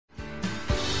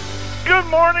Good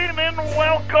morning and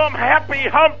welcome. Happy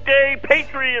Hump Day,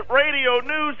 Patriot Radio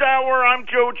News Hour. I'm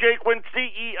Joe Jaquin,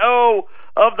 CEO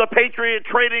of the Patriot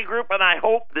Trading Group, and I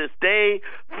hope this day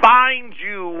finds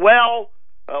you well.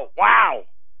 Wow.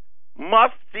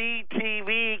 Must-see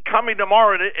TV coming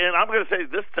tomorrow, and I'm going to say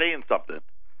this saying something.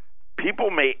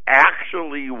 People may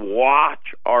actually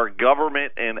watch our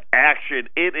government in action.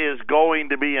 It is going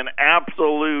to be an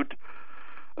absolute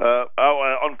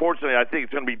unfortunately, I think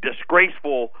it's going to be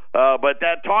disgraceful. But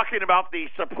that talking about the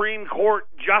Supreme Court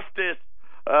Justice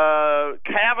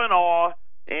Kavanaugh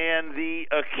and the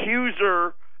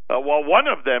accuser, one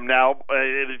of them now,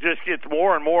 it just gets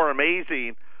more and more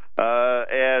amazing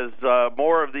as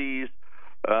more of these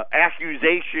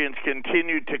accusations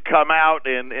continue to come out,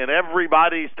 and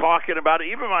everybody's talking about it.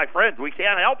 Even my friends, we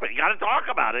can't help it. You got to talk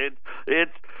about it.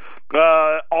 It's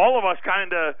all of us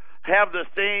kind of have the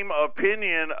same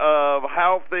opinion of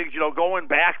how things, going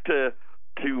back to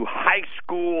high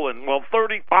school and,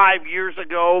 35 years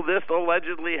ago, this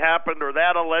allegedly happened or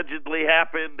that allegedly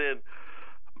happened, and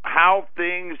how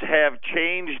things have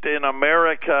changed in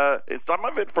America. Some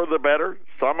of it for the better,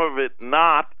 some of it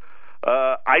not.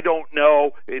 I don't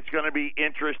know. It's going to be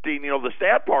interesting. The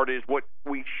sad part is what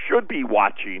we should be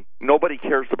watching, nobody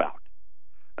cares about.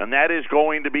 And that is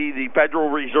going to be the Federal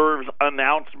Reserve's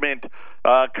announcement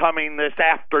coming this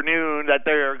afternoon that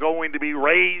they're going to be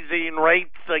raising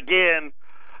rates again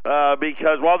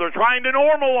because while they're trying to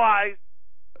normalize,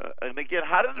 and again,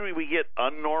 how did we get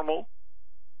unnormal?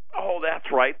 Oh, that's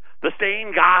right. The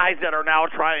same guys that are now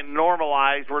trying to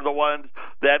normalize were the ones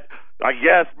that, I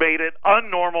guess, made it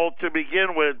unnormal to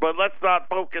begin with. But let's not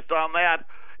focus on that.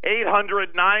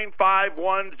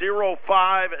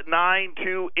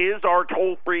 800-951-0592 is our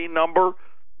toll-free number.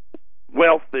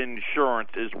 Wealth insurance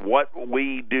is what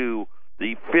we do.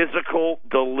 The physical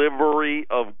delivery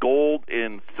of gold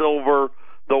and silver.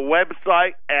 The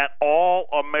website at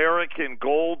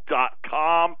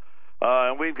allamericangold.com.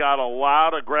 And we've got a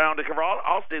lot of ground to cover.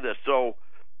 I'll say this. So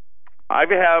I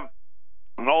have,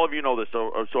 and all of you know this,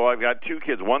 so I've got two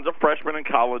kids. One's a freshman in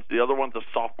college. The other one's a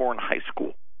sophomore in high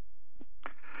school.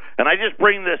 And I just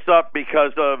bring this up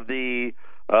because of the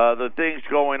things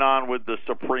going on with the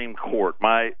Supreme Court.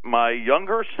 My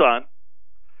younger son,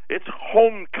 it's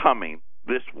homecoming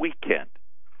this weekend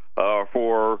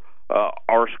for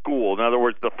our school. In other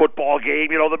words, the football game,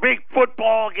 the big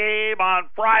football game on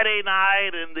Friday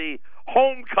night and the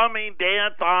homecoming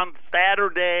dance on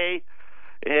Saturday.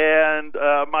 And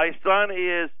my son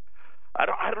is,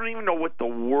 I don't even know what the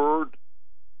word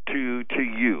to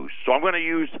use. So I'm going to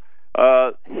use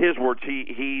his words.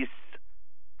 He's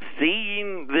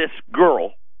seeing this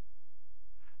girl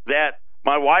that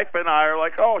my wife and I are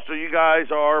like, oh, so you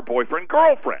guys are boyfriend,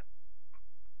 girlfriend.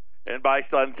 And my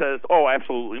son says, oh,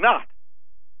 absolutely not.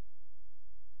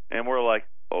 And we're like,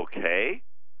 okay,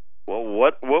 well,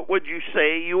 what would you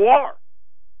say you are?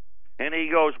 And he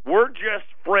goes, we're just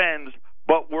friends,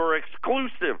 but we're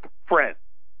exclusive friends.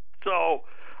 So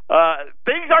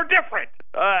things are different.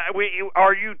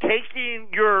 Are you taking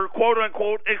your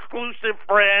quote-unquote exclusive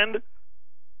friend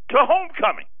to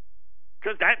homecoming?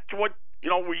 Because that's what,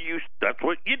 that's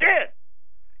what you did.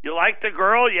 You liked the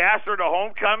girl, you asked her to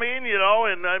homecoming,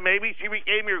 and maybe she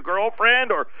became your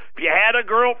girlfriend, or if you had a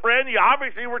girlfriend, you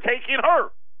obviously were taking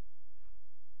her.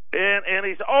 And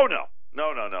he said, oh, no,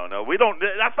 we don't,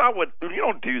 that's not what, we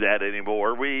don't do that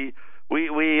anymore. We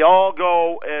all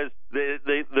go as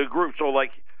the group. So,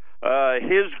 like,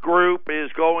 his group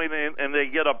is going in, and they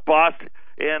get a bus,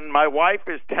 and my wife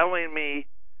is telling me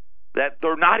that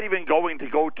they're not even going to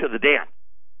go to the dance.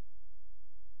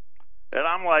 And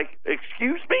I'm like,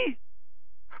 excuse me?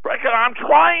 Right? 'Cause I'm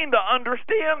trying to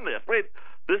understand this. Wait,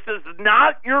 this is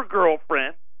not your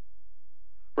girlfriend,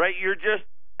 right? You're just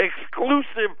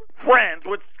exclusive friends,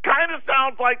 which kind of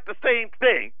sounds like the same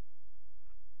thing.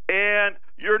 And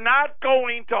you're not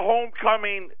going to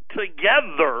homecoming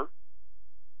together,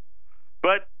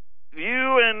 but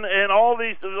you and all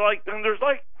these, and there's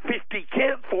like 50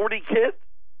 kids, 40 kids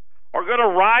are going to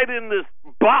ride in this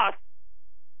bus,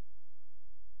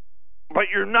 but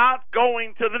you're not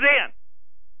going to the dance.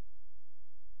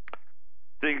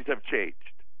 Things have changed.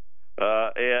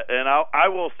 And I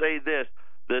will say this.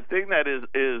 The thing that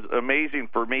is amazing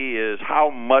for me is how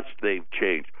much they've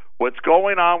changed. What's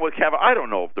going on with Kavanaugh, I don't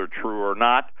know if they're true or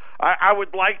not. I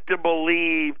would like to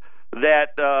believe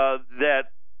that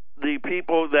that the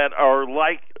people that are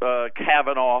like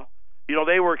Kavanaugh,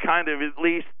 they were kind of, at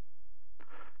least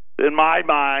in my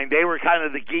mind, they were kind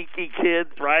of the geeky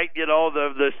kids, right?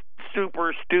 The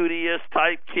super studious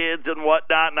type kids and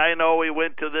whatnot. And I know he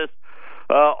went to this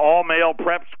all-male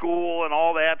prep school and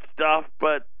all that stuff,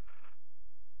 but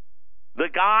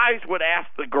guys would ask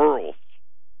the girls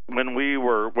when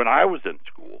I was in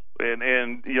school,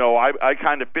 and you know, I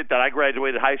kind of fit that. I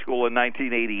graduated high school in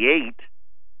 1988.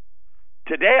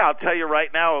 Today, I'll tell you right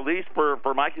now, at least for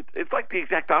my kids, it's like the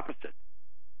exact opposite,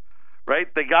 right?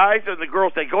 The guys and the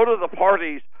girls, they go to the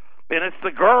parties, and it's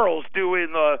the girls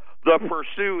doing the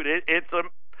pursuit.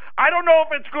 I don't know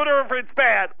if it's good or if it's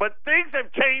bad, but things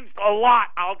have changed a lot.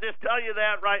 I'll just tell you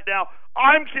that right now.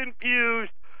 I'm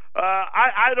confused.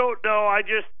 I don't know. I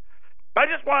just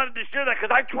wanted to share that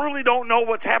because I truly don't know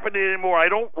what's happening anymore. I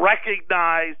don't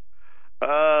recognize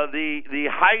the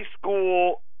high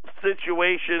school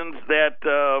situations that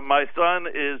my son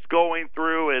is going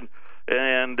through, and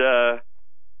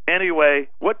anyway,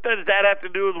 what does that have to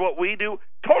do with what we do?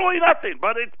 Totally nothing,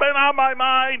 but it's been on my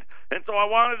mind, and so I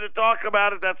wanted to talk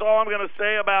about it. That's all I'm going to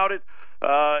say about it.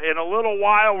 In a little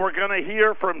while, we're going to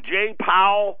hear from Jay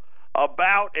Powell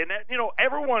about, and you know,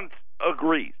 everyone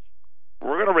agrees,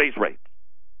 we're going to raise rates.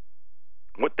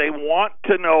 What they want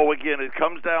to know, again, it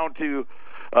comes down to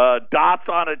dots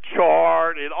on a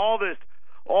chart and all this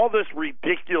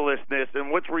ridiculousness. And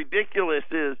what's ridiculous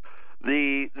is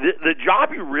the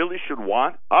job you really should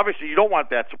want. Obviously, you don't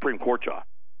want that Supreme Court job.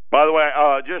 By the way,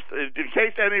 just in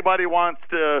case anybody wants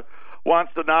to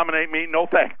nominate me, no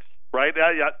thanks. Right?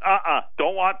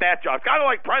 Don't want that job. It's kind of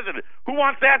like president. Who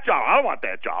wants that job? I don't want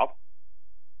that job.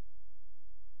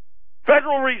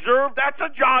 Federal Reserve, that's a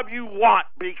job you want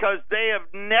because they have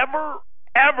never,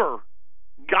 ever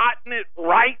gotten it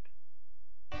right.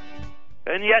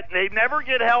 And yet they never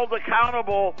get held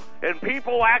accountable, and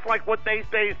people act like what they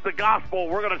say is the gospel.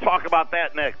 We're going to talk about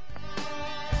that next.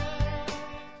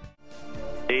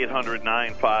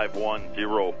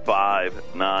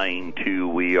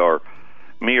 800-951-0592. We are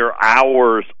mere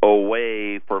hours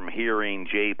away from hearing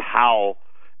Jay Powell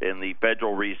and the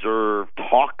Federal Reserve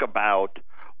talk about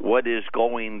what is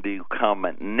going to come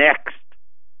next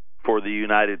for the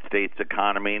United States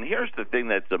economy. And here's the thing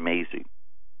that's amazing,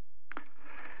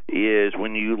 is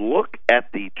when you look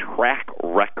at the track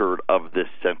record of this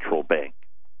central bank,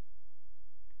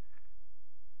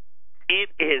 it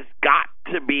has got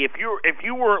to be, if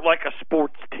you were like a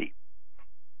sports team,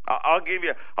 I'll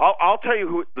tell you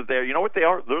who they're. You know what they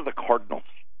are? They're the Cardinals.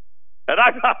 And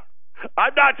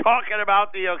I'm not talking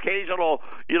about the occasional,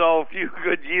 few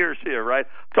good years here, right?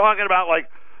 I'm talking about like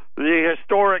the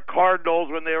historic Cardinals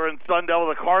when they were in Sun Devil,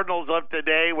 the Cardinals of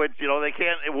today, which, they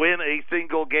can't win a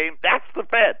single game. That's the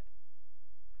Fed.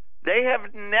 They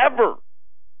have never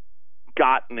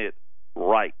gotten it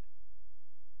right.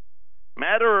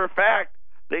 Matter of fact,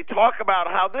 they talk about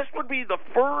how this would be the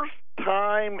first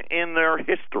time in their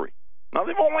history. Now,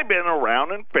 they've only been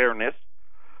around, in fairness,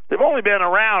 they've only been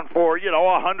around for,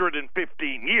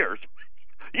 115 years.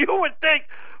 You would think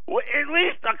at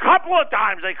least a couple of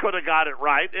times they could have got it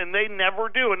right, and they never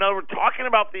do. In other words, talking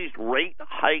about these rate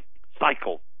hike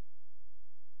cycles.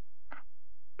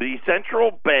 The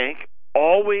central bank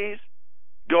always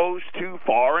goes too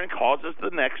far and causes the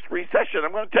next recession.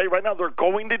 I'm going to tell you right now, they're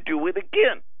going to do it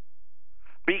again.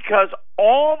 Because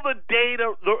all the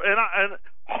data, and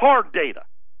hard data,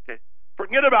 okay,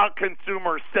 forget about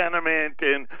consumer sentiment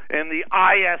and the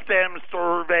ISM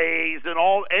surveys and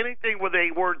anything with a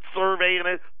word survey in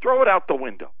it, throw it out the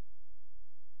window.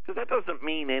 Because that doesn't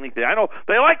mean anything. I know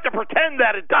they like to pretend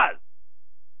that it does,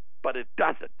 but it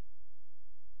doesn't.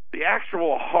 The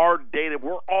actual hard data,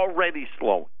 we're already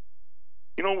slowing.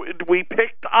 We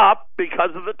picked up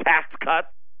because of the tax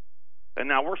cut, and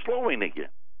now we're slowing again.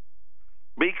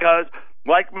 Because,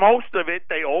 like most of it,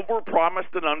 they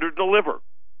overpromised and underdelivered.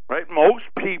 Right? Most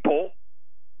people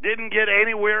didn't get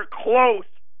anywhere close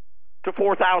to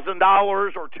 $4,000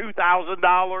 or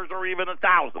 $2,000 or even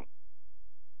 $1,000,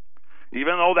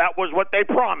 even though that was what they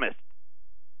promised.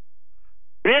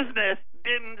 Business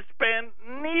didn't spend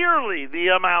nearly the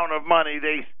amount of money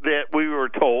that we were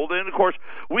told. And, of course,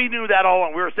 we knew that all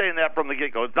along. We were saying that from the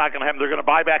get-go. It's not going to happen. They're going to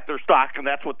buy back their stock, and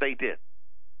that's what they did.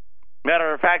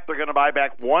 Matter of fact, they're going to buy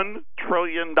back $1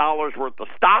 trillion worth of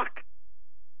stock,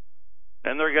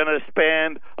 and they're going to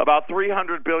spend about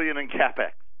 $300 billion in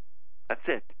CapEx. That's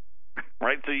it.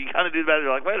 Right? So you kind of do that, and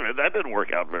you're like, wait a minute, that didn't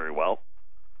work out very well.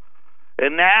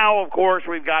 And now, of course,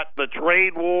 we've got the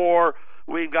trade war.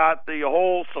 We've got the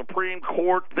whole Supreme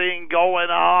Court thing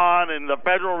going on, and the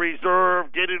Federal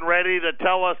Reserve getting ready to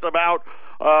tell us about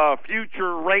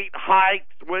future rate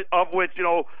hikes, of which,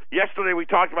 yesterday we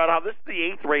talked about how this is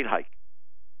the 8th rate hike.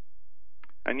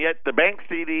 And yet the bank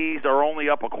CDs are only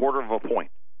up 1/4 of a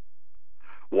point.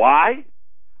 Why?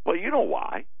 Well, you know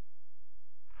why.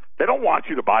 They don't want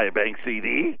you to buy a bank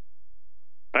CD.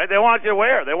 Right? They want you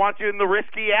where? They want you in the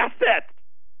risky assets.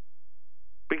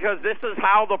 because this is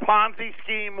how the Ponzi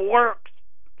scheme works.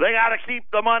 They got to keep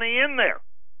the money in there.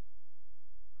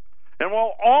 And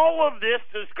while all of this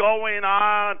is going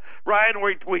on, right, and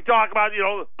we talk about,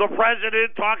 the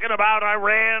president talking about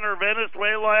Iran or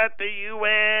Venezuela at the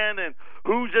UN and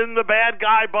who's in the bad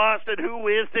guy bus and who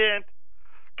isn't,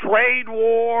 trade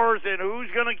wars and who's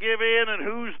going to give in and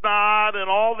who's not, and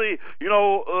all the,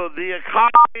 the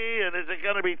economy, and is it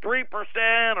going to be 3%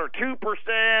 or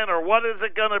 2% or what is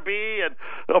it going to be, and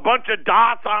a bunch of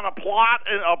dots on a plot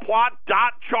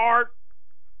dot chart.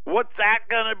 What's that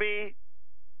going to be?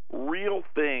 Real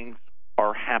things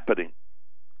are happening.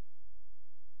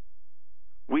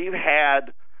 We've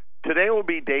had, today will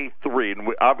be day 3, and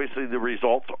obviously the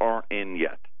results aren't in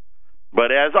yet.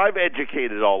 But as I've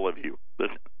educated all of you,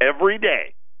 listen, every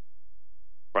day,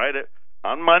 right,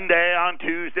 on Monday, on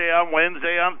Tuesday, on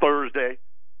Wednesday, on Thursday,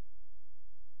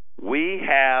 we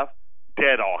have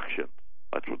debt auctions.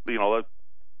 That's what,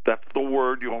 that's the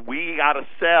word. We got to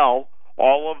sell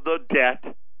all of the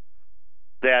debt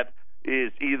that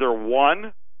is either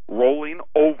one, rolling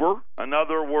over. In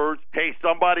other words, hey,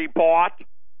 somebody bought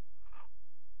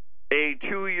a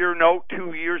 2-year note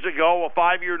 2 years ago, a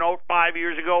 5-year note 5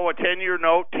 years ago, a 10-year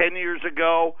note 10 years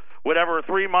ago, whatever, a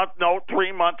 3-month note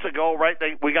 3 months ago, right?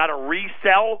 We got to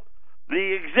resell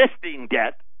the existing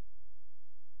debt.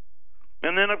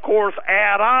 And then, of course,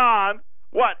 add on,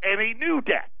 any new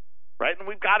debt, right? And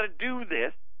we've got to do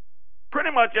this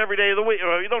pretty much every day of the week.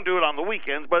 You don't do it on the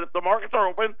weekends, but if the markets are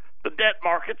open, the debt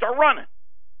markets are running.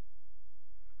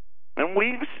 And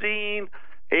we've seen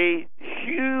a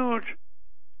huge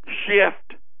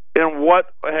shift in what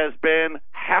has been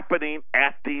happening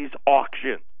at these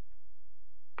auctions.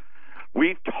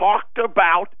 We've talked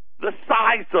about the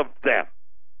size of them,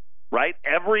 right?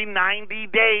 Every 90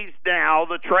 days now,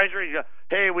 the Treasury,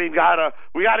 hey, we got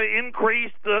to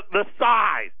increase the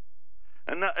size,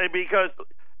 and because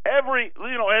every,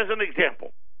 as an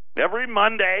example, every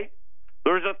Monday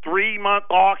there's a 3-month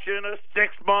auction, a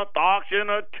 6-month auction,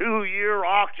 a 2-year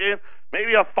auction,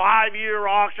 maybe a 5-year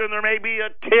auction. There may be a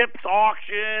tips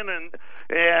auction,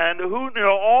 and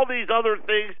all these other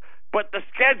things. But the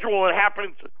schedule, it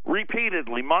happens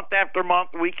repeatedly, month after month,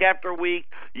 week after week,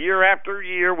 year after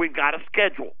year. We've got a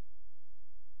schedule,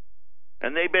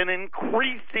 and they've been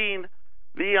increasing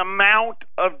the amount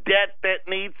of debt that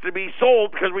needs to be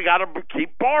sold because we got to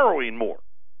keep borrowing more.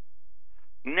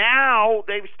 Now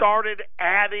they've started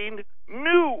adding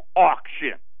new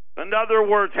auctions. In other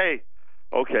words, hey,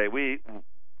 okay, we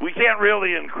can't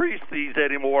really increase these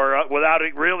anymore without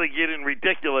it really getting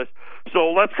ridiculous,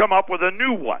 so let's come up with a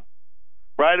new one,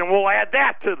 right? And we'll add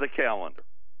that to the calendar.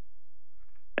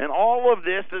 And all of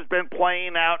this has been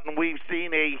playing out, and we've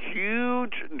seen a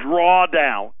huge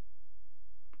drawdown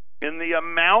in the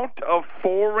amount of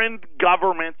foreign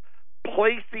governments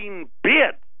placing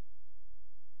bids.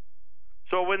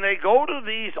 So when they go to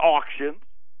these auctions,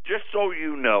 just so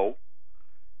you know,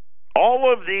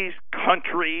 all of these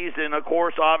countries, and of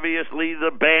course, obviously,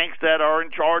 the banks that are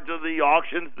in charge of the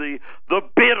auctions, the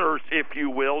bidders, if you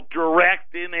will,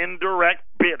 direct and indirect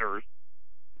bidders,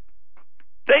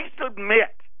 they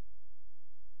submit,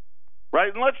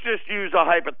 right? And let's just use a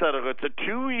hypothetical. It's a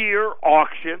 2-year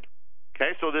auction,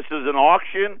 okay? So this is an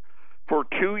auction for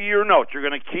 2-year notes. You're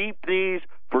going to keep these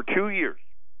for 2 years.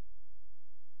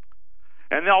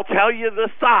 And they'll tell you the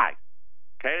size,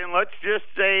 okay? And let's just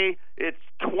say it's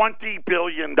 $20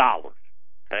 billion,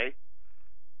 okay?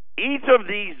 Each of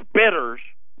these bidders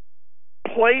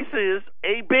places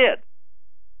a bid.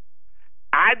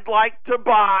 I'd like to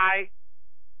buy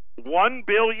 $1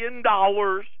 billion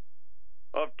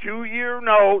of 2-year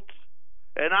notes,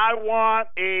 and I want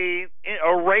a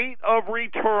rate of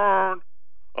return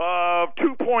of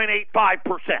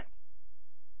 2.85%.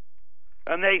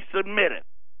 And they submit it.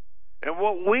 And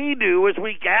what we do is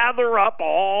we gather up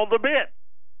all the bids.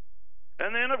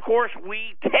 And then, of course,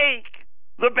 we take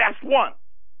the best ones.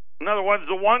 In other words,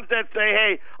 the ones that say,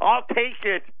 hey, I'll take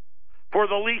it for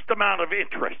the least amount of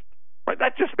interest. Right?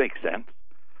 That just makes sense.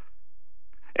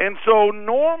 And so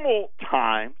normal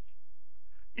times,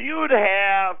 you'd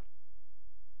have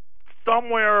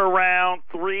somewhere around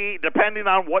 3, depending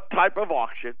on what type of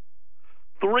auction,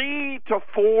 3 to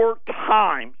 4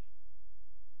 times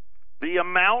the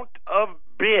amount of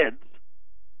bids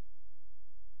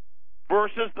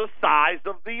versus the size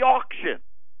of the auction.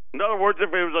 In other words,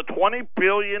 if it was a $20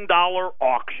 billion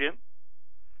auction,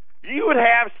 you would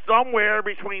have somewhere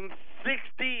between $60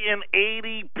 and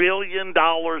 $80 billion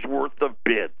worth of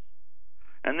bids.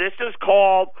 And this is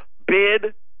called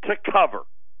bid to cover.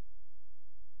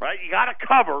 Right? You got to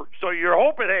cover, so you're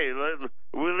hoping, hey, at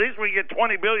least we get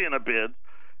 $20 billion of bids.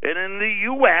 And in the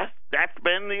U.S., That's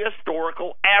been the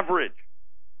historical average.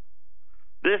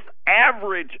 This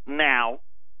average now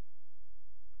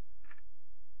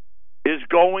is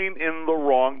going in the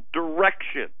wrong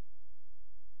direction.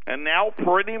 And now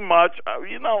pretty much,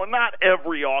 not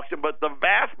every auction, but the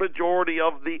vast majority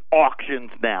of the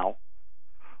auctions now,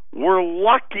 we're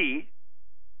lucky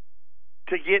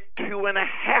to get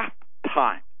 2.5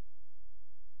 times.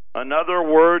 In other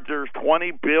words, there's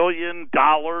 $20 billion,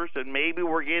 and maybe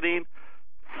we're getting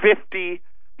 50.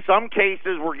 Some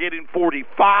cases we're getting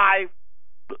 45.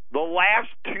 The last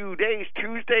 2 days,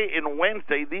 Tuesday and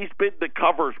Wednesday, these bid to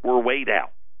covers were way down,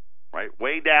 right?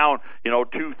 Way down,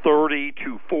 230,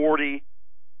 240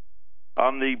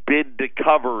 on the bid to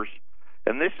covers.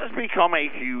 And this has become a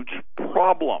huge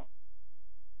problem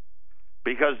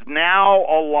because now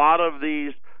a lot of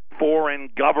these foreign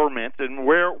governments, and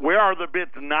where are the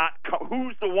bids not,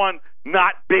 who's the one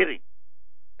not bidding?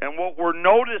 And what we're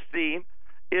noticing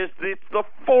is it's the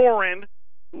foreign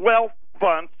wealth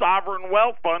funds, sovereign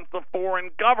wealth funds, the foreign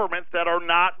governments that are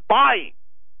not buying.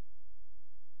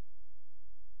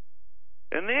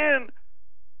 And then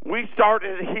we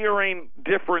started hearing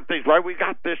different things, right? We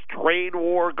got this trade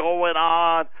war going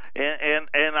on,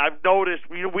 and I've noticed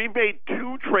we made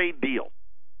 2 trade deals,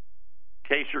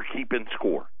 in case you're keeping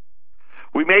score.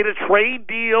 We made a trade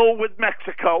deal with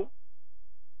Mexico,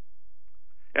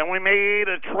 and we made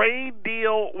a trade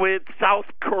deal with South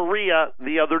Korea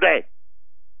the other day.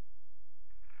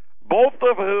 Both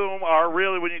of whom are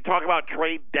really, when you talk about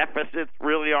trade deficits,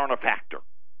 really aren't a factor,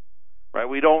 right?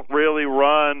 We don't really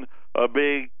run a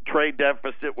big trade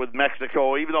deficit with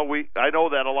Mexico, even though I know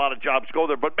that a lot of jobs go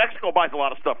there, but Mexico buys a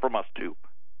lot of stuff from us too.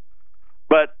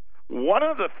 But one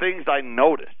of the things I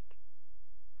noticed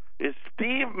is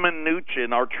Steve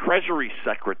Mnuchin, our Treasury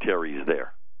Secretary, is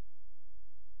there.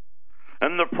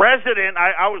 And the president,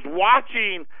 I was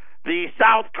watching the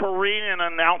South Korean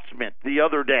announcement the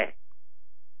other day.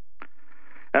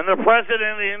 And the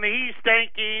president, and he's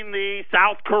thanking the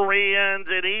South Koreans,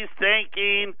 and he's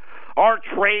thanking our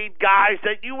trade guys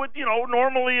that you would,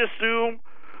 normally assume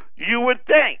you would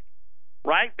thank,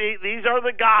 right? These are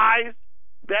the guys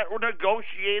that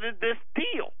negotiated this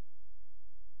deal.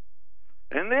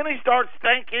 And then he starts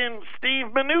thanking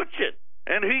Steve Mnuchin,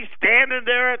 and he's standing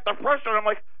there at the press center. I'm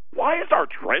like, why is our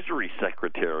Treasury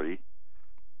Secretary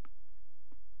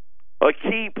a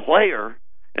key player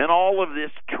in all of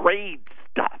this trade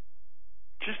stuff?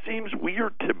 Just seems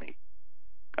weird to me.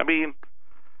 I mean,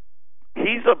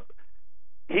 he's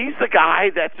the guy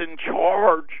that's in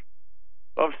charge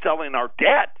of selling our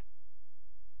debt.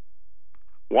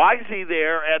 Why is he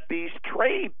there at these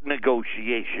trade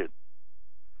negotiations?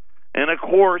 And of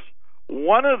course,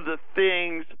 one of the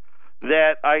things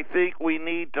that I think we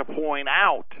need to point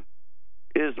out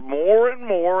is more and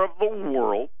more of the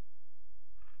world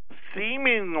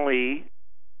seemingly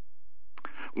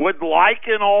would like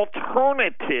an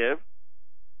alternative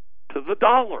to the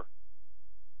dollar.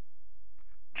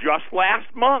 Just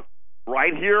last month,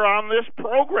 right here on this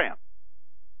program,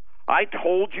 I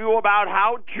told you about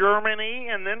how Germany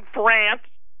and then France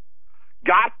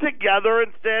got together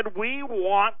and said, we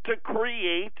want to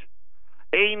create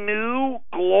a new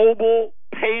global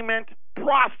payment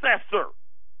processor.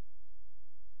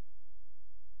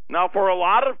 Now, for a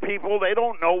lot of people, they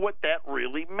don't know what that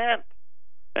really meant.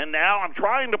 And now I'm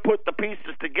trying to put the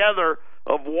pieces together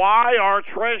of why our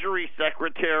Treasury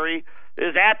Secretary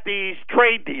is at these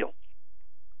trade deals.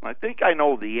 I think I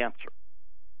know the answer.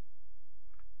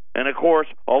 And, of course,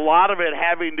 a lot of it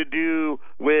having to do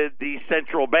with the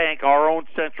central bank, our own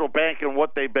central bank, and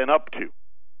what they've been up to.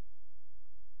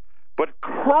 But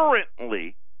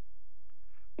currently,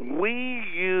 we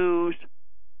use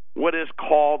what is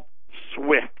called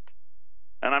SWIFT.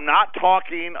 And I'm not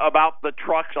talking about the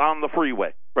trucks on the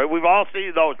freeway, right? We've all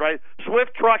seen those, right?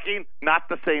 SWIFT trucking, not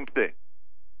the same thing.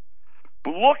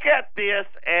 But look at this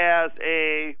as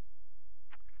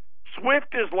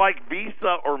SWIFT is like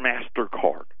Visa or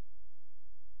MasterCard,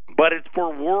 but it's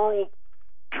for world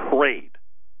trade.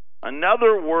 In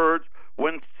other words,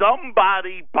 when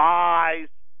somebody buys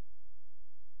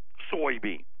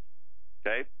soybeans,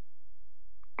 okay,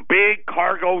 big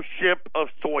cargo ship of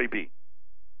soybeans,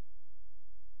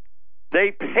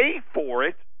 they pay for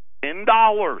it in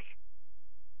dollars.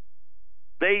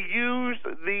 They use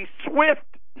the SWIFT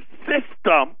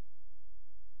system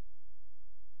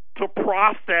to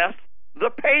process the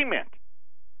payment.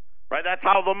 Right? That's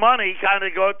how the money kind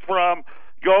of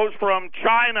goes from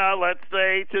China, let's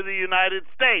say, to the United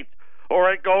States,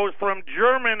 or it goes from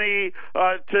Germany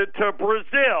to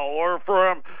Brazil, or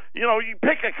from, you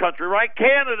pick a country, right?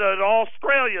 Canada and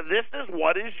Australia. This is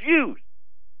what is used.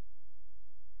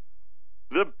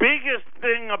 The biggest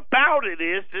thing about it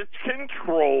is it's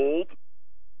controlled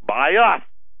by us.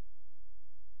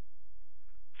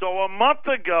 So a month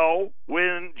ago,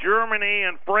 when Germany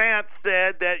and France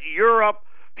said that Europe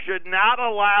should not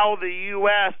allow the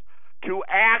U.S. to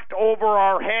act over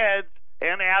our heads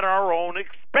and at our own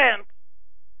expense,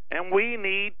 and we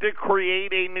need to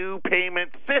create a new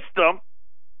payment system,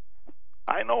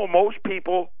 I know most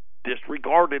people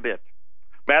disregarded it.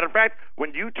 Matter of fact,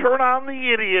 when you turn on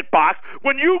the idiot box,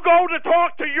 when you go to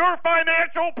talk to your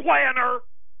financial planner,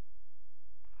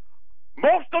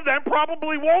 most of them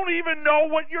probably won't even know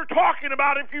what you're talking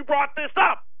about if you brought this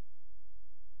up.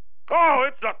 Oh,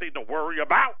 it's nothing to worry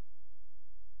about.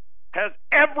 Has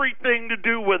everything to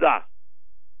do with us.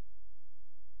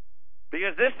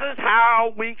 Because this is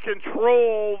how we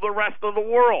control the rest of the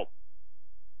world.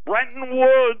 Bretton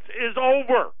Woods is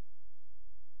over.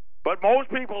 But most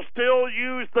people still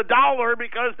use the dollar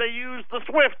because they use the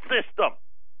SWIFT system.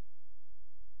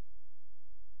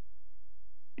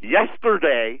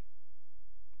 Yesterday,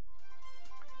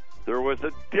 there was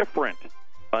a different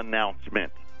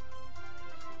announcement.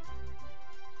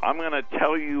 I'm going to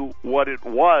tell you what it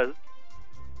was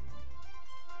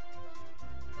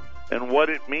and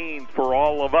what it means for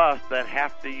all of us that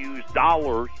have to use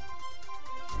dollars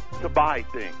to buy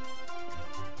things.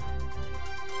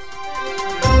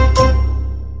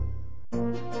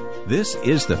 This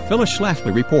is the Phyllis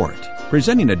Schlafly Report,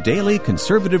 presenting a daily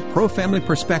conservative pro-family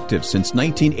perspective since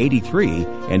 1983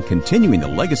 and continuing the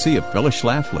legacy of Phyllis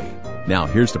Schlafly. Now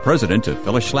here's the president of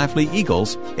Phyllis Schlafly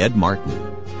Eagles, Ed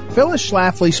Martin. Phyllis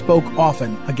Schlafly spoke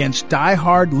often against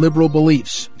die-hard liberal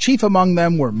beliefs. Chief among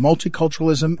them were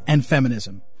multiculturalism and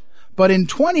feminism. But in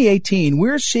 2018,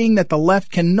 we're seeing that the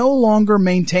left can no longer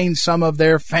maintain some of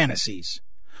their fantasies.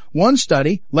 One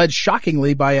study, led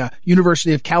shockingly by a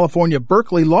University of California,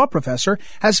 Berkeley law professor,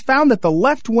 has found that the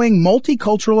left-wing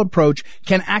multicultural approach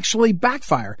can actually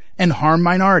backfire and harm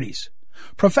minorities.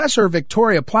 Professor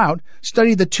Victoria Plout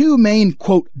studied the two main,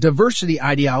 quote, diversity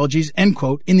ideologies, end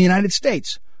quote, in the United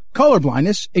States: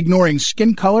 colorblindness, ignoring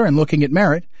skin color and looking at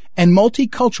merit, and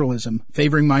multiculturalism,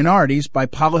 favoring minorities by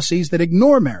policies that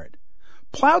ignore merit.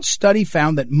 Plout's study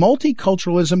found that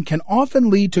multiculturalism can often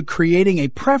lead to creating a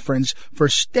preference for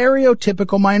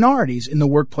stereotypical minorities in the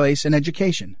workplace and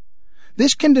education.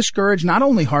 This can discourage not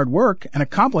only hard work and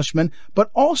accomplishment,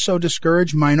 but also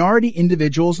discourage minority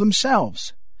individuals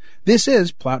themselves. This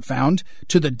is, Plout found,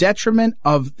 to the detriment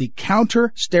of the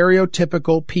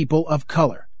counter-stereotypical people of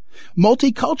color.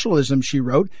 Multiculturalism, she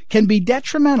wrote, can be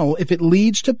detrimental if it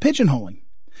leads to pigeonholing.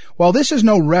 While this is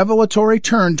no revelatory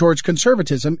turn towards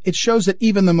conservatism, it shows that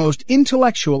even the most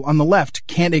intellectual on the left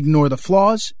can't ignore the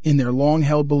flaws in their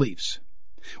long-held beliefs.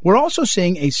 We're also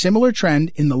seeing a similar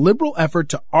trend in the liberal effort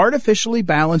to artificially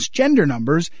balance gender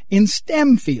numbers in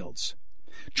STEM fields.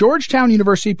 Georgetown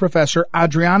University professor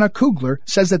Adriana Kugler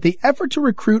says that the effort to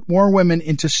recruit more women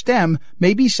into STEM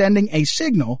may be sending a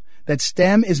signal that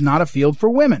STEM is not a field for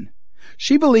women.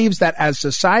 She believes that as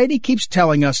society keeps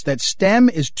telling us that STEM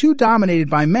is too dominated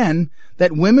by men,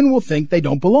 that women will think they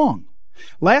don't belong.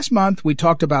 Last month, we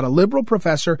talked about a liberal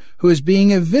professor who is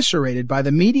being eviscerated by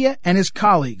the media and his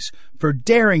colleagues for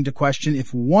daring to question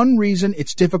if one reason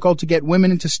it's difficult to get women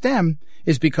into STEM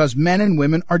is because men and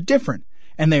women are different,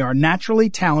 and they are naturally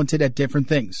talented at different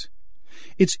things.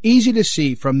 It's easy to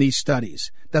see from these studies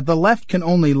that the left can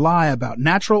only lie about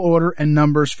natural order and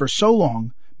numbers for so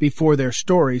long before their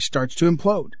story starts to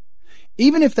implode.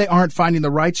 Even if they aren't finding the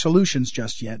right solutions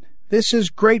just yet, this is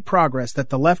great progress that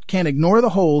the left can't ignore the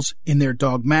holes in their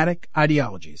dogmatic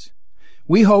ideologies.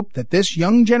 We hope that this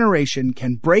young generation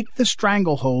can break the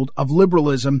stranglehold of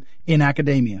liberalism in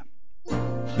academia.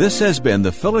 This has been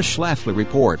the Phyllis Schlafly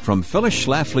Report from Phyllis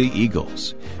Schlafly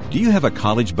Eagles. Do you have a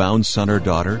college-bound son or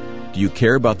daughter? Do you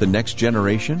care about the next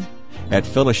generation? At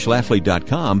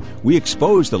phyllisschlafly.com, we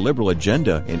expose the liberal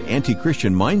agenda and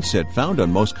anti-Christian mindset found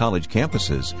on most college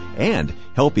campuses and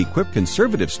help equip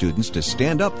conservative students to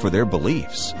stand up for their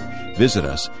beliefs. Visit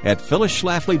us at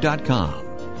phyllisschlafly.com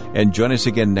and join us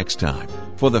again next time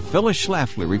for the Phyllis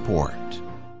Schlafly Report.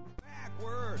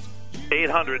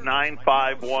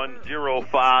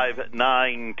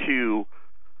 800-951-0592.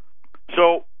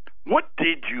 So, what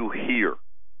did you hear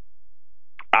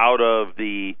out of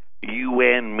the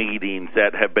UN meetings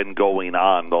that have been going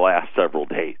on the last several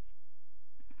days?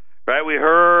 Right, we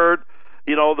heard,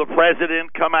 the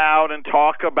president come out and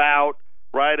talk about,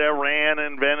 right, Iran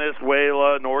and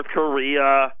Venezuela, North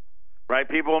Korea, right?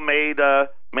 People made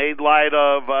light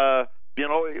of, our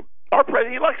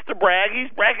president, he likes to brag, he's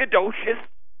braggadocious.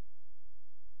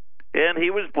 And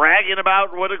he was bragging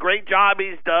about what a great job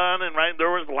he's done, and right, there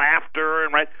was laughter,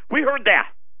 and right, we heard that.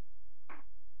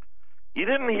 You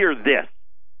didn't hear this.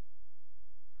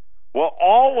 Well,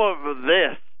 all of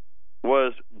this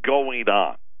was going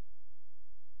on.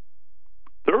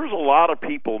 There was a lot of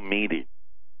people meeting.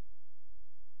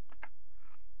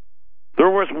 There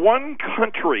was one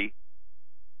country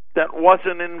that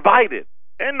wasn't invited,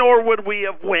 and nor would we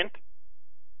have went,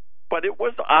 but it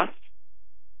was us.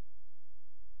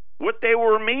 What they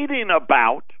were meeting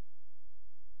about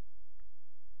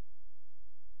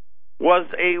was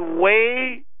a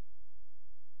way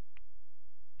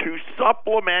to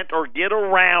supplement or get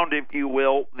around, if you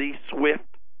will, the SWIFT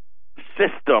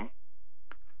system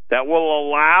that will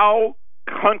allow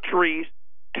countries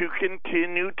to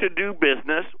continue to do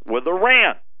business with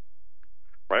Iran.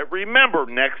 Right? Remember,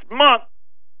 next month,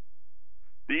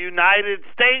 the United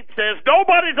States says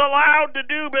nobody's allowed to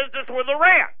do business with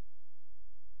Iran.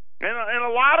 And a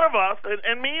lot of us,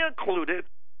 and me included,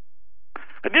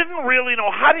 I didn't really know,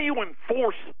 how do you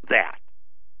enforce that?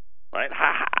 Right?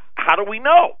 How do we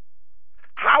know?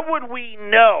 How would we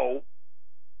know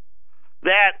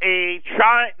that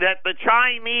the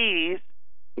Chinese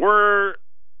were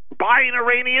buying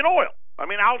Iranian oil? I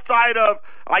mean, outside of,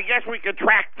 I guess we could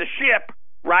track the ship,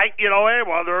 right? You know, hey,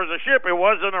 well, there was a ship. It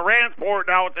was in Iran's port.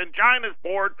 Now it's in China's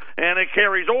port, and it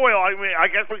carries oil. I mean, I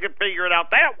guess we could figure it out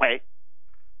that way.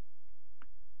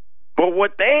 But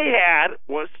what they had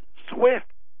was SWIFT.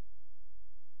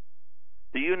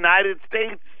 The United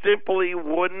States simply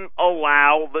wouldn't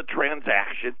allow the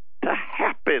transaction to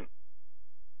happen.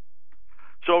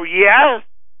 So, yes,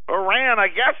 Iran, I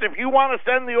guess if you want to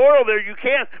send the oil there, you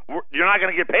can. You're not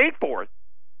going to get paid for it.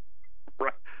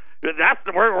 Right? We're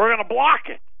going to block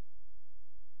it.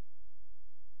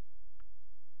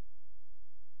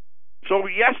 So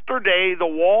yesterday, the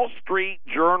Wall Street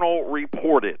Journal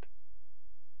reported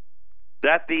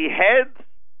that the heads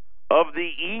of the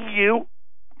EU,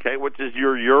 okay, which is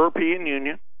your European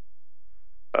Union,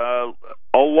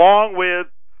 along with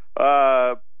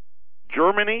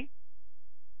Germany,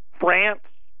 France,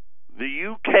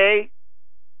 the UK,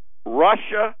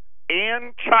 Russia,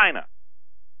 and China,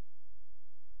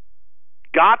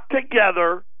 got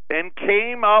together and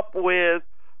came up with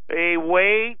a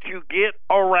way to get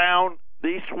around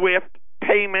the SWIFT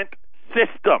payment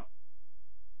system.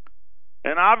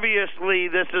 And obviously,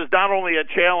 this is not only a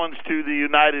challenge to the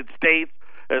United States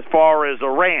as far as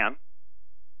Iran,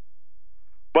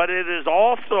 but it is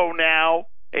also now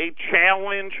a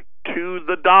challenge to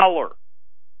the dollar.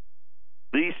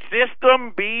 The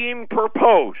system being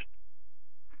proposed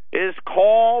is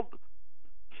called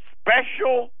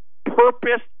Special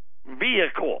Purpose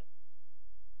Vehicle.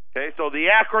 Okay, so the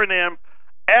acronym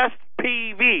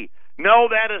SPV. No,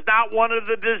 that is not one of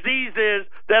the diseases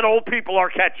that old people are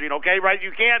catching, okay, right?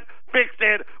 You can't fix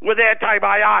it with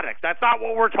antibiotics. That's not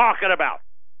what we're talking about.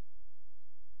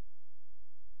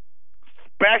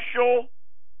 Special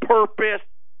Purpose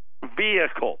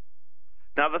Vehicle.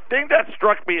 Now, the thing that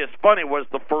struck me as funny was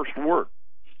the first word,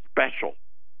 special.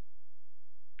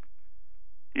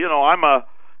 You know, I'm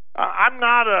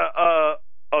not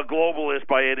a globalist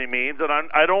by any means, and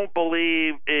I don't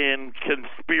believe in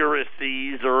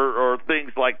conspiracies or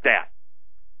things like that.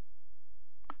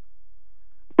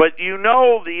 But you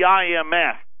know the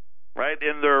IMF, right,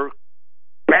 in their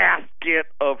basket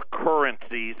of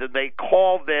currencies, and they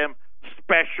call them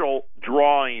special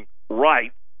drawing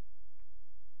rights.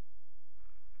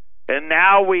 And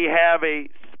now we have a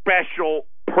special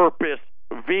purpose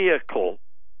vehicle.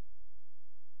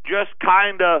 Just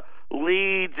kind of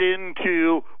leads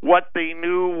into what the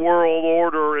new world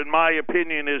order, in my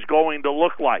opinion, is going to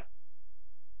look like.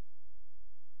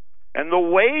 And the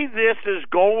way this is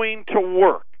going to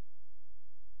work,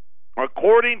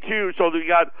 according to, so you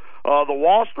got the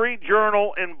Wall Street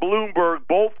Journal and Bloomberg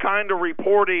both kind of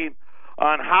reporting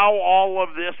on how all of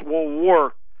this will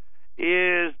work,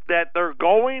 is that they're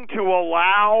going to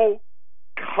allow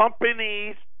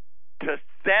companies to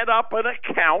set up an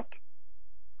account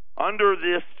under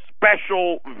this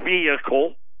special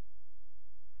vehicle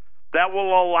that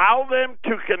will allow them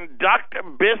to conduct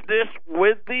business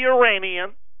with the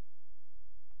Iranians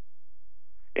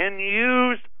and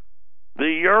use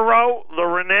the euro, the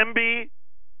renminbi,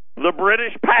 the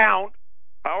British pound,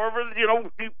 however, you know,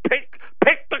 you pick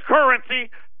the currency.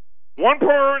 One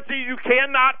currency you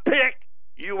cannot pick,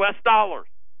 U.S. dollars.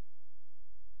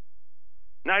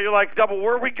 Now you're like, double,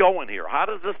 where are we going here? How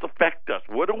does this affect us?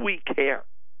 What do we care?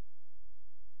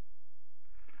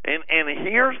 And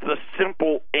here's the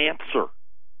simple answer.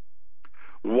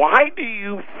 Why do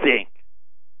you think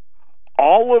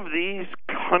all of these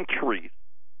countries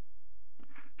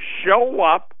show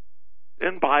up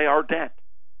and buy our debt?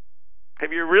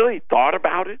 Have you really thought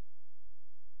about it?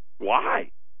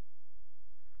 Why?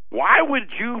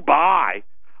 would you buy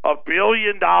 $1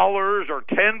 billion or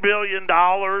 $10 billion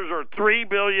or $3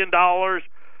 billion on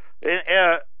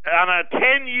a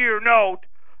 10-year note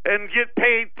and get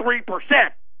paid 3%?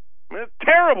 I mean, it's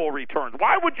terrible returns.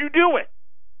 Why would you do it?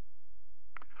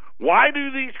 Why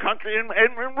do these countries,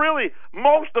 and really,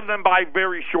 most of them buy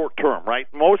very short term, right?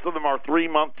 Most of them are 3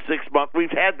 months, 6 months. We've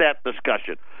had that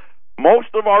discussion.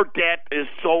 Most of our debt is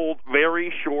sold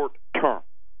very short term.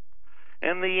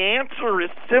 And the answer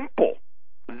is simple.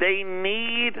 They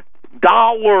need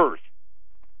dollars.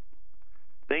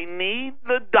 They need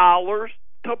the dollars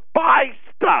to buy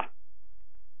stuff.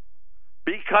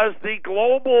 Because the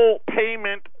global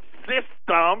payment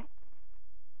system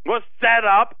was set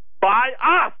up by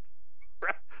us.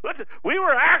 Listen, we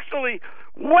were actually,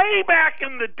 way back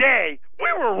in the day,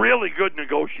 we were really good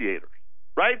negotiators,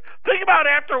 right? Think about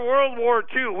after World War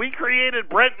II, we created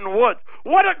Bretton Woods.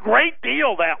 What a great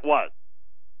deal that was,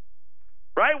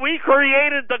 right? We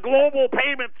created the global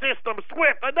payment system,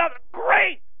 SWIFT. Another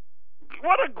great.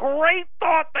 What a great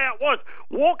thought that was.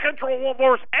 We'll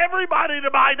force everybody to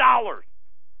buy dollars.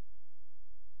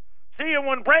 See, and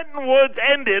when Bretton Woods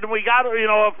ended, we got,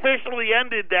 officially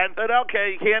ended that and said,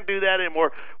 okay, you can't do that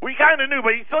anymore. We kind of knew, but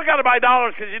you still got to buy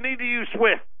dollars because you need to use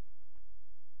SWIFT.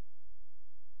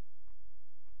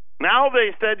 Now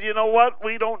they said, you know what,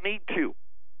 we don't need to.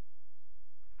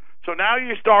 So now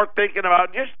you start thinking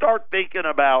about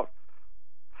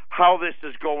how this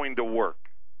is going to work.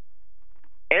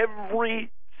 Every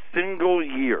single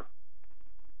year.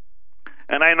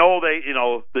 And I know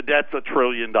the debt's $1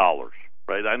 trillion.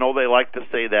 Right? I know they like to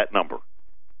say that number.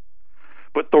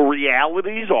 But the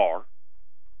realities are,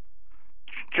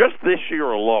 just this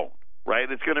year alone,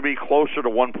 right, it's going to be closer to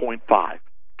 $1.5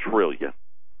 trillion.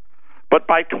 But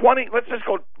by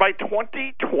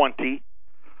 2020,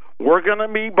 we're going to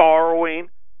be borrowing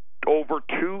over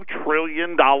 $2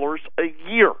 trillion a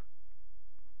year.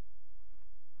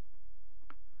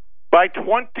 By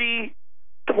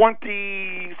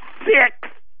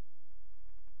 2026,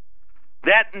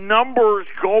 that number is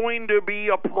going to be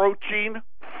approaching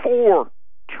 $4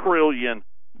 trillion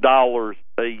a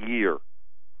year.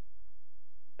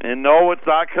 And no, it's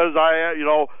not because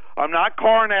I'm not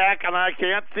Karnak and I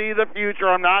can't see the future.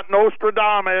 I'm not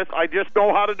Nostradamus. I just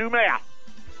know how to do math.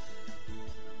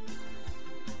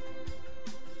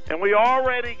 And we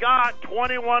already got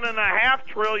 $21.5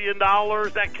 trillion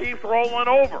that keeps rolling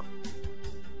over.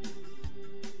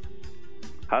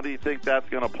 How do you think that's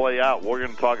going to play out? We're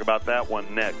going to talk about that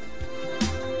one next.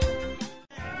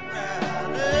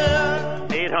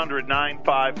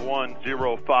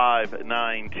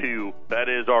 800-951-0592. That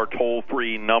is our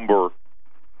toll-free number.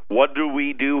 What do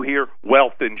we do here?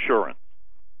 Wealth insurance.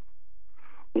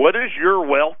 What is your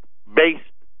wealth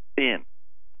based in?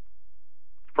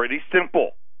 Pretty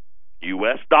simple.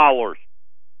 U.S. dollars.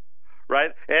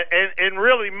 Right? And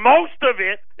really, most of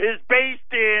it is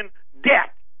based in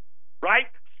debt. Right?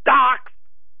 Stocks,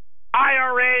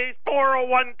 IRAs,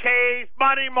 401ks,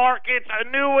 money markets,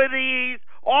 annuities,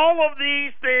 all of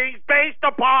these things based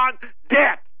upon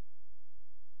debt.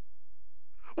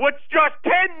 Which just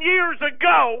 10 years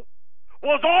ago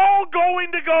was all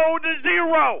going to go to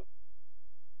zero.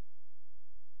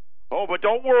 Oh, but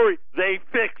don't worry, they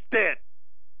fixed it.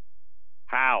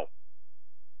 How?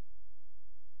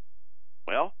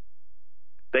 Well,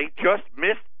 they just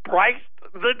mispriced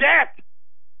the debt.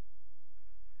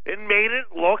 It made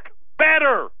it look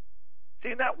better.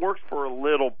 See, that works for a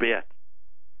little bit.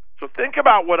 So think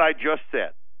about what I just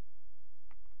said.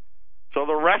 So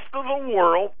the rest of the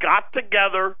world got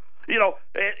together.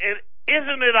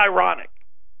 Isn't it ironic?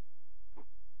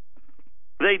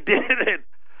 They did it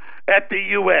at the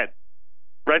UN.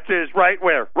 Right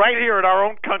where? Right here in our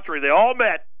own country. They all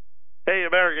met. Hey,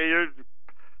 America,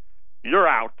 you're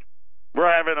out. We're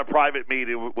having a private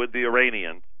meeting with the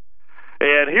Iranians.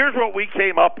 And here's what we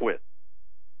came up with.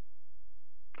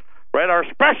 Right, our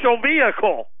special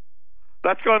vehicle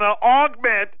that's going to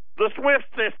augment the SWIFT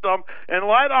system and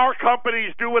let our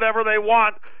companies do whatever they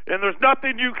want, and there's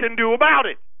nothing you can do about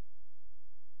it.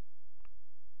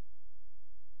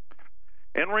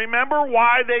 And remember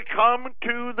why they come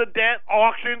to the debt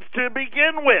auctions to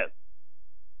begin with.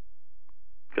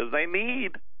 Because they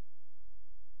need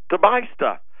to buy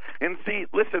stuff. And see,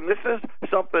 listen, this is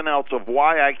something else of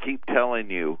why I keep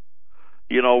telling you,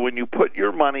 when you put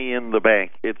your money in the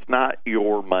bank, it's not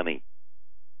your money.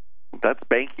 That's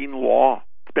banking law.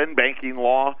 It's been banking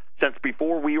law since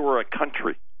before we were a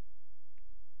country.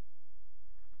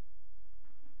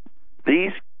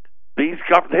 These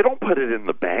companies, they don't put it in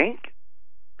the bank.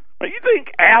 Now, you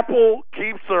think Apple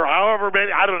keeps their however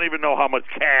many, I don't even know how much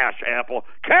cash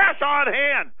on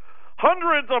hand.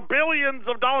 hundreds of billions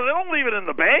of dollars. They don't leave it in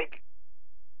the bank.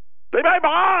 They buy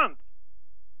bonds.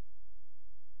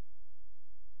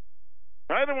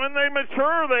 Right? And when they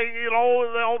mature,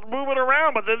 they'll move it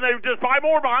around, but then they just buy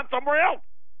more bonds somewhere else.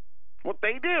 That's what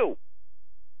they do.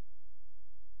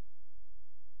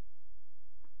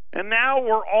 And now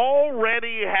we're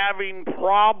already having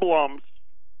problems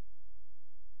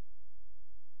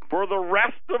for the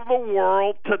rest of the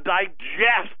world to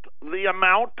digest the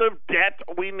amount of debt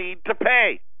we need to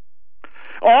pay.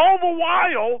 All the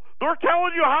while, they're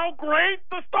telling you how great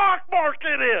the stock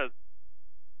market is.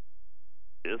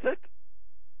 Is it?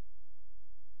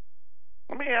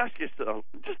 Let me ask you something.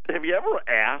 Have you ever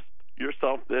asked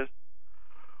yourself this?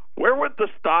 Where would the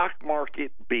stock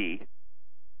market be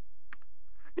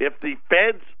if the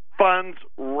Fed's funds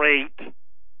rate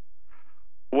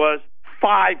was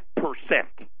 5%,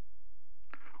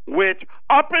 which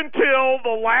up until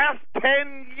the last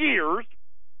 10 years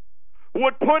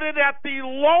would put it at the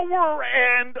lower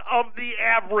end of the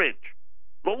average?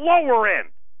 The lower end,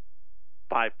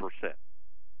 5%.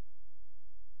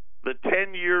 The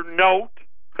 10-year note,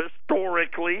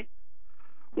 historically,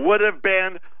 would have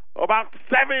been about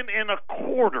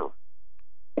 7.25%,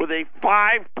 with a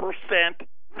 5%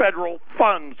 federal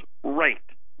funds rate.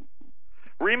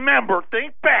 Remember,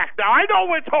 think back. Now, I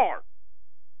know it's hard,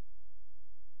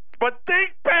 but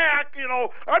think back.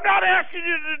 I'm not asking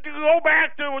you to go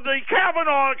back to the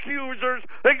Kavanaugh accusers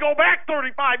and go back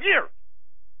 35 years.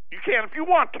 You can if you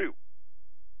want to.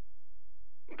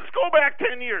 Just go back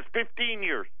 10 years, 15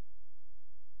 years.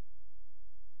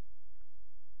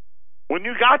 When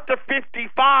you got to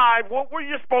 55, what were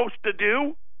you supposed to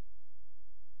do?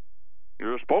 You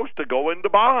were supposed to go into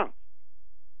bonds.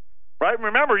 Right?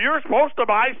 Remember, you're supposed to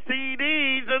buy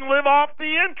CDs and live off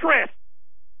the interest.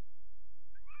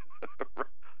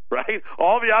 Right?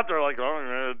 All of you out there like,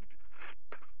 oh,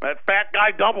 that fat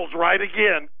guy doubles right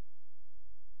again.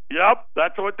 Yep,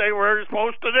 that's what they were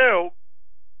supposed to do.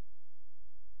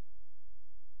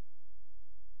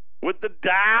 Would the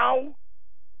Dow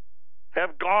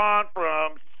have gone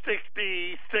from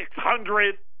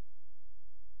 6,600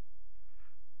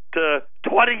 to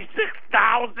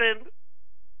 26,000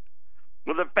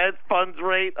 with a Fed funds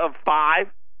rate of 5?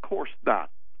 Of course not.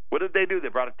 What did they do? They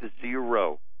brought it to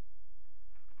 0.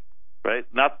 Right?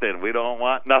 Nothing. We don't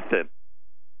want nothing.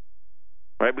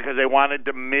 Right? Because they wanted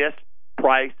to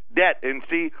misprice debt. And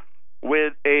see,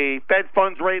 with a Fed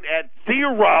funds rate at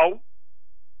 0,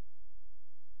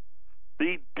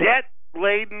 the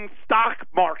debt-laden stock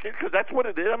market, because that's what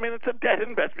it is. I mean, it's a debt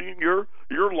investment. You're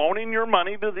loaning your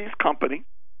money to these companies.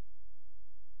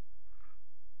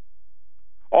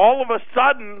 All of a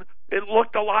sudden, it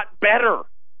looked a lot better.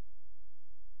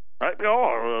 Right?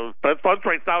 Fed funds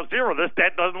rate's now 0. This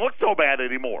debt doesn't look so bad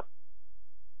anymore.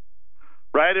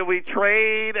 Right? And we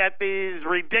trade at these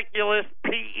ridiculous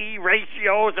PE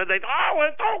ratios, and they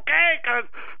it's okay because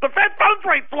the Fed funds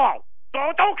rate's low. So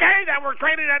it's okay that we're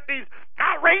trading at these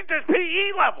outrageous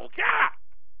PE levels. Yeah.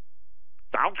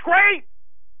 Sounds great.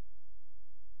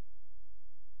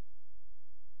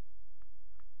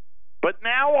 But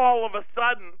now all of a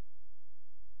sudden,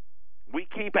 we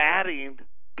keep adding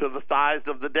to the size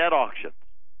of the debt auctions.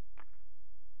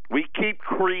 We keep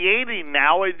creating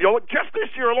now, just this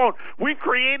year alone, we've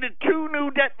created 2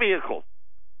 new debt vehicles.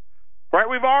 Right?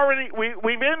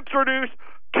 We've introduced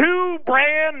 2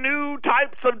 brand new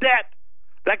types of debt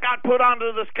that got put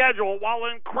onto the schedule while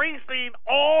increasing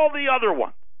all the other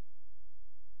ones.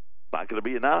 Not going to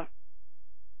be enough.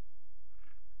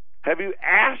 Have you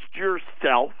asked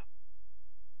yourself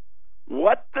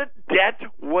what the debt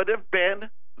would have been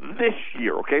this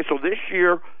year? Okay, so this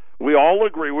year, we all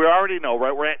agree, we already know,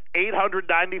 right? We're at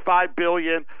 $895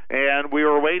 billion, and we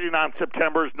were waiting on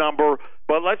September's number.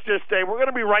 But let's just say we're going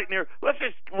to be right near. Let's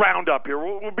just round up here.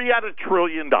 We'll be at $1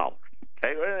 trillion.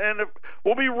 Okay, and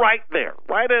we'll be right there,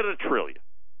 right at $1 trillion.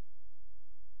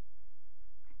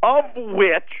 Of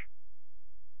which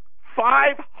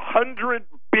 $500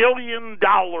 billion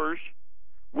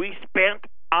we spent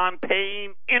on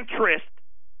paying interest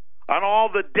on all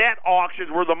the debt auctions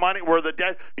where the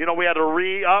debt, we had to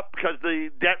re-up because the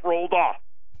debt rolled off.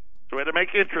 So we had to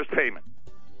make interest payments.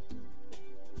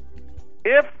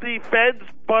 If the Fed's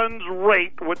funds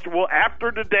rate, which will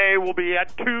after today will be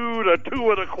at 2 to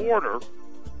 2.25,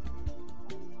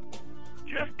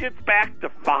 just gets back to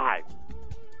 5,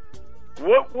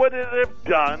 what would it have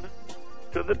done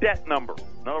to the debt number?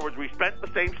 In other words, we spent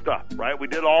the same stuff, right? We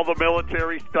did all the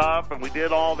military stuff, and we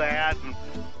did all that,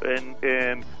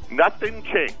 and nothing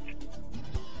changed.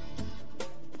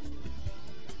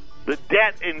 The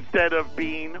debt, instead of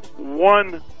being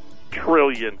 $1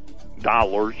 trillion,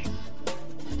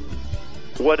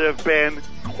 would have been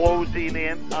closing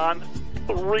in on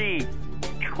 $3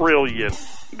 trillion.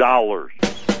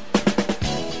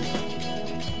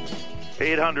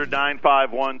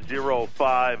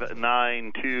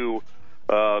 800-951-0592.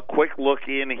 Quick look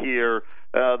in here.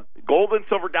 Gold and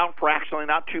silver down fractionally,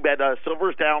 not too bad.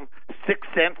 Silver's down 6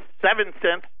 cents, 7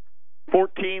 cents,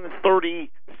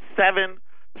 14.37.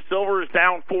 Silver is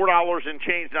down $4 and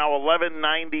change now,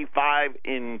 $11.95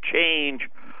 in change.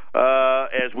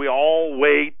 As we all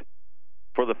wait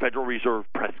for the Federal Reserve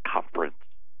press conference.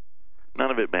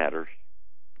 None of it matters.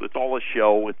 It's all a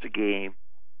show. It's a game.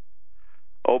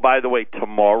 Oh, by the way,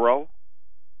 tomorrow,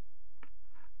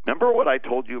 remember what I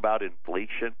told you about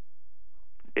inflation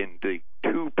in the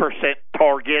 2%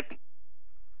 target?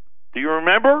 Do you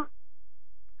remember?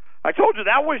 I told you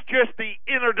that was just the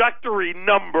introductory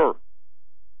number.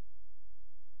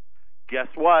 Guess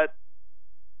what?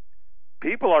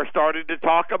 People are starting to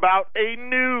talk about a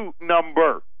new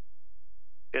number.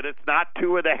 And it's not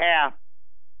 2.5.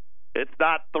 It's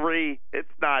not 3. It's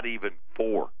not even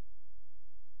 4.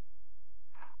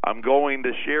 I'm going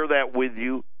to share that with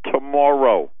you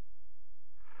tomorrow.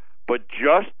 But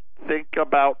just think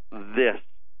about this.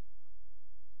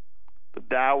 The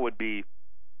Dow would be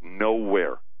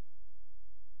nowhere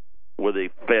with a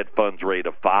Fed funds rate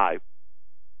of 5.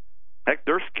 Heck,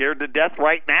 they're scared to death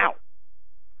right now.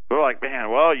 They're like,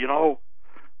 man, well,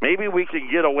 maybe we can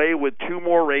get away with 2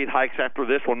 more rate hikes after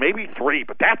this one, maybe 3,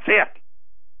 but that's it.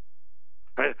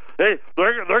 They're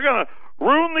going to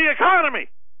ruin the economy.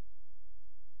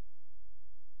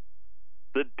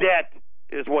 The debt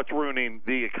is what's ruining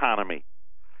the economy.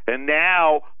 And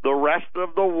now the rest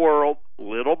of the world,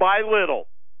 little by little,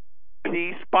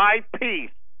 piece by piece,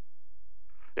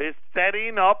 is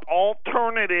setting up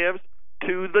alternatives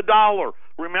to the dollar.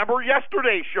 Remember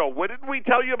yesterday's show? What did we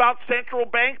tell you about central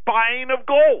bank buying of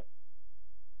gold?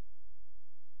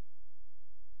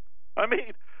 I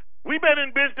mean, we've been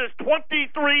in business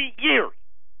 23 years.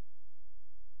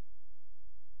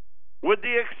 With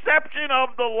the exception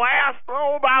of the last,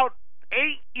 about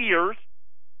 8 years,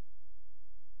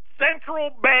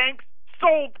 central banks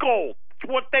sold gold.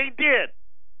 That's what they did.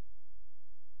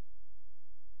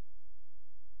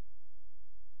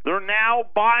 They're now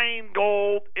buying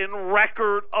gold in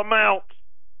record amounts.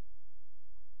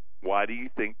 Why do you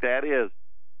think that is?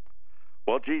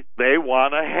 Well, they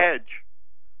want to hedge.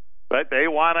 Right? They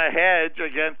want to hedge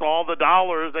against all the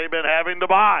dollars they've been having to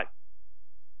buy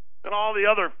and all the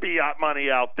other fiat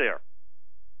money out there.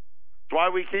 That's why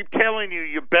we keep telling you,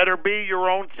 you better be your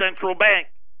own central bank.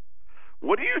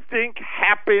 What do you think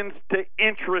happens to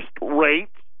interest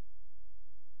rates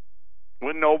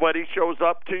when nobody shows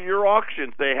up to your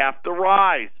auctions? They have to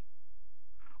rise.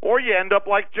 Or you end up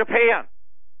like Japan,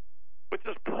 which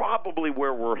is probably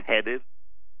where we're headed,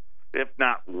 if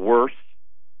not worse.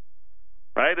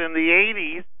 Right? In the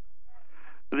 80s,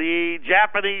 the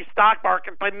Japanese stock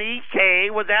market, the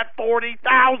Nikkei, was at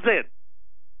 40,000.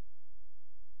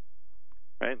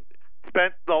 Right?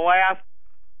 Spent the last,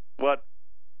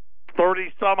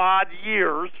 30-some-odd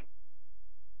years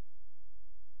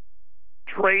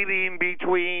trading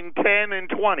between 10 and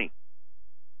 20.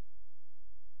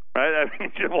 Right? I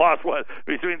mean, you've lost,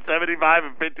 between 75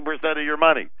 and 50% of your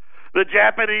money. The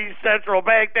Japanese central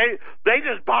bank, they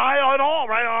just buy it all,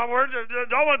 right?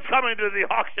 No one's coming to the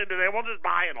auction today. We'll just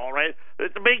buy it all, right?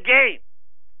 It's a big game.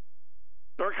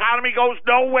 Their economy goes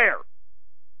nowhere.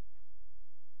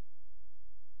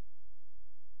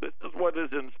 This is what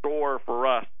is in store for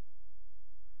us.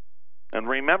 And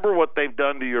remember what they've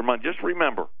done to your money. Just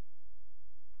remember.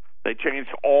 They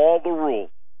changed all the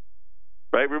rules.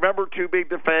 Right? Remember too big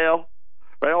to fail?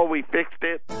 Right? Oh, we fixed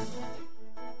it.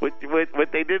 What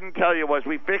they didn't tell you was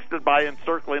we fixed it by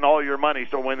encircling all your money.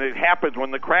 So when it happens,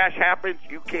 when the crash happens,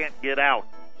 you can't get out.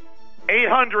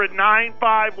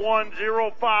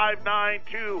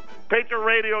 800-951-0592. Patriot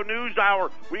Radio News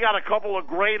Hour. We got a couple of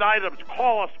great items.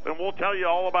 Call us, and we'll tell you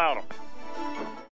all about them.